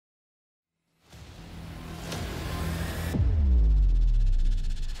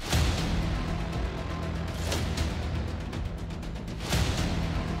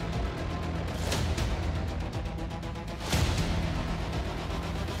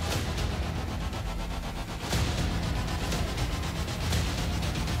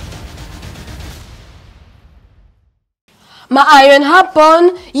Maayon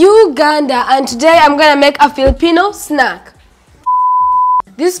hapon, Uganda, and today I'm gonna make a Filipino snack.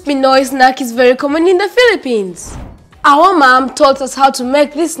 This Pinoy snack is very common in the Philippines. Our mom taught us how to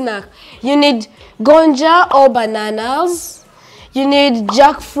make this snack. You need gonja or bananas. You need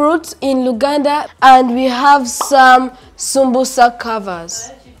jackfruit in Uganda, and we have some sumbusa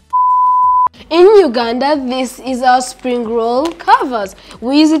covers. In Uganda, this is our spring roll covers.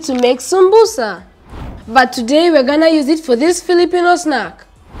 We use it to make sumbusa. But today we're gonna use it for this Filipino snack.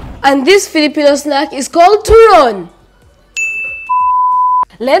 And this Filipino snack is called Turon.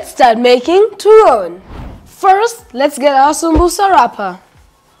 Let's start making Turon. First, let's get our sumbusa wrapper.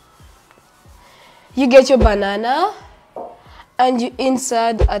 You get your banana and you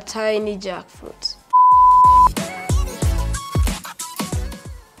insert a tiny jackfruit.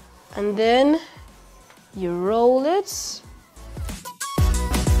 And then you roll it.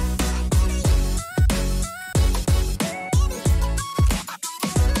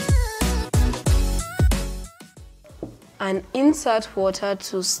 And insert water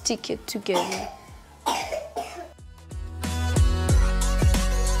to stick it together.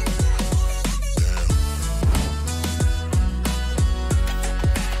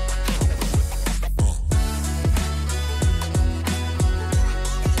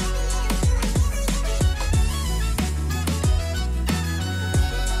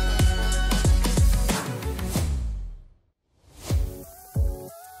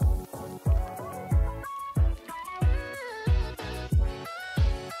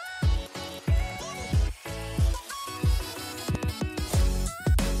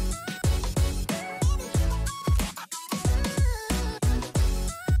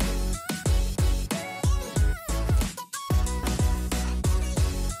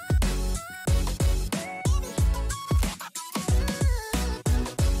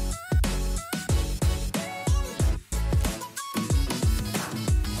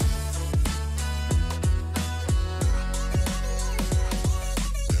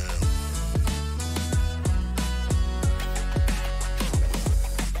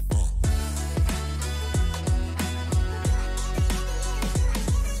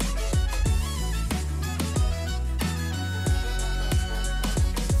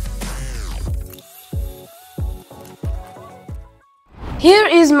 Here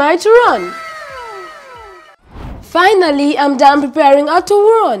is my Turon. Finally, I'm done preparing our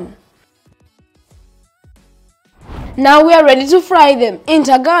Turon. Now we are ready to fry them. In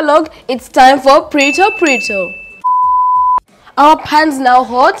Tagalog, it's time for prito prito. Our pan's now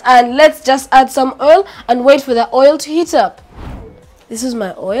hot and let's just add some oil and wait for the oil to heat up. This is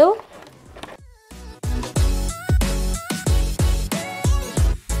my oil.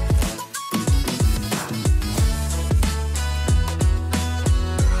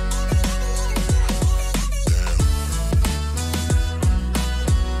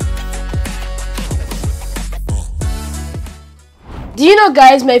 Do you know,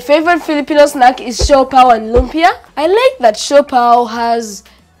 guys, my favorite Filipino snack is siopaw and lumpia. I like that siopaw has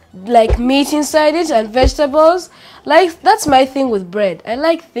like meat inside it and vegetables. Like, that's my thing with bread. I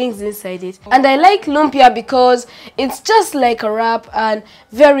like things inside it. And I like lumpia because it's just like a wrap and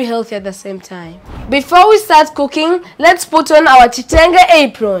very healthy at the same time. Before we start cooking, let's put on our chitenga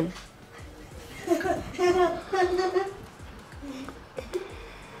apron.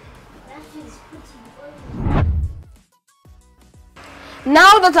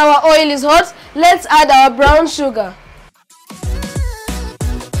 Now that our oil is hot, let's add our brown sugar.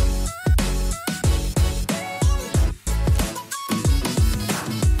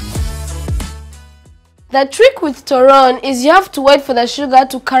 The trick with Turon is you have to wait for the sugar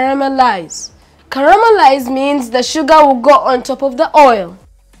to caramelize. Caramelize means the sugar will go on top of the oil.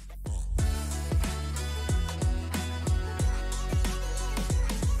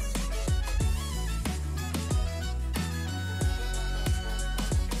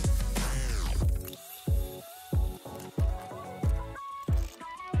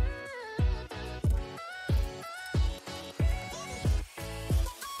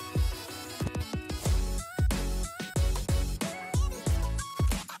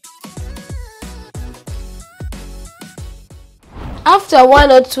 After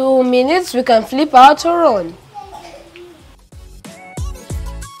 1 or 2 minutes, we can flip our Turon.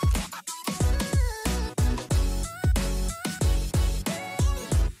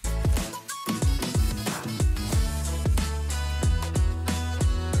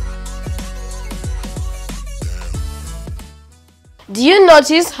 Do you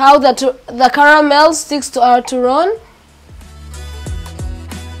notice how the caramel sticks to our Turon?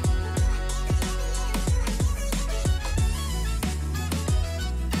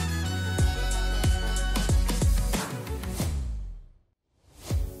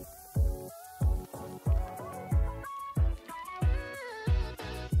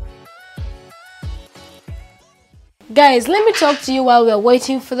 Guys, let me talk to you while we are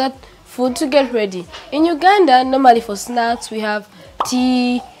waiting for that food to get ready. In Uganda, normally for snacks, we have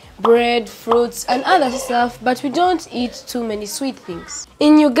tea, bread, fruits, and other stuff, but we don't eat too many sweet things.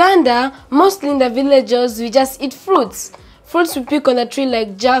 In Uganda, mostly in the villages, we just eat fruits. Fruits we pick on the tree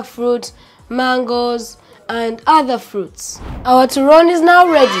like jackfruit, mangoes, and other fruits. Our Turon is now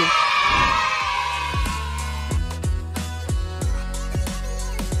ready.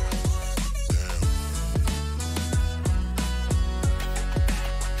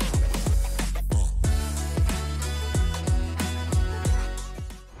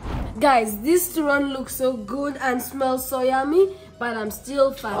 Guys, this Turon looks so good and smells so yummy, but I'm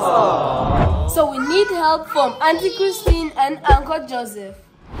still fasting. So we need help from Auntie Christine and Uncle Joseph.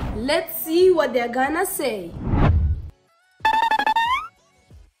 Let's see what they're gonna say.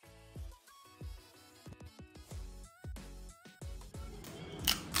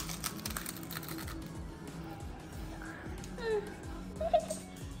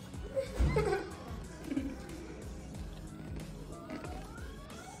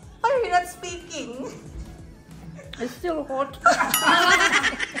 Why are you not speaking? It's still hot.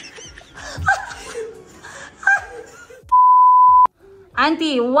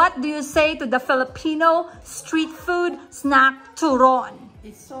 Auntie, what do you say to the Filipino street food snack Turon?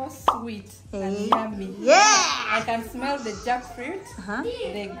 It's so sweet and yummy. Yeah! I can smell the jackfruit,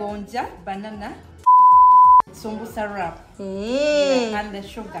 the gonja, banana, sumbusa wrap, and the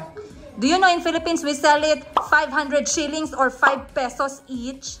sugar. Do you know in Philippines we sell it 500 shillings or 5 pesos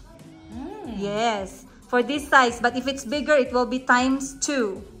each? Yes, for this size. But if it's bigger, it will be times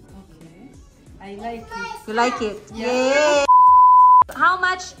 2. Okay. I like it. You like it? Yeah. Yay! How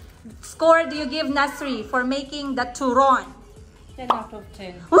much score do you give Nasri for making the Turon? 10 out of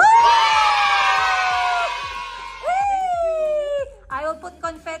 10. Woo! I will put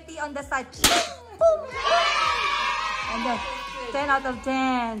confetti on the side. And then 10 out of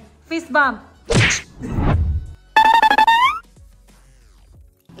 10. Fist bump.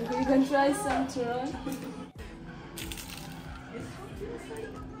 Okay, we can try some Turon.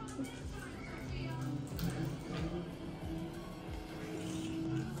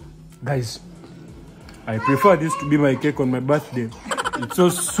 Guys, I prefer this to be my cake on my birthday. It's so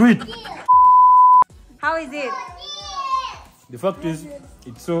sweet. How is it? The fact is,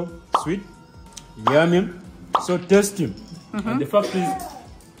 it's so sweet, yummy, so tasty. And the fact is,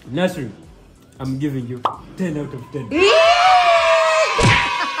 Nasira, I'm giving you 10 out of 10.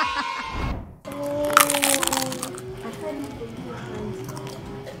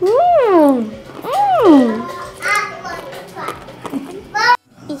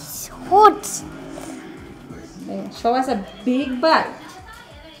 It's hot. Show us a big bite.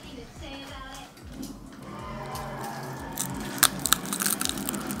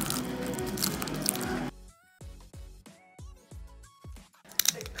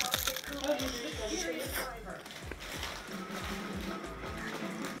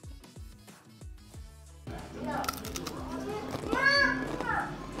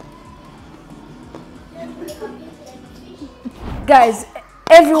 Guys,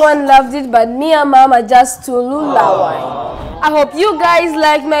 everyone loved it, but me and Mom are just too lulawai. I hope you guys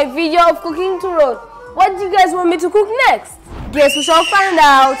like my video of cooking Turon. What do you guys want me to cook next? Guess we shall find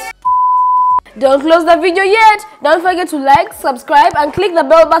out. Don't close the video yet. Don't forget to like, subscribe, and click the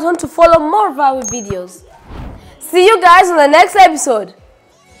bell button to follow more of our videos. See you guys on the next episode.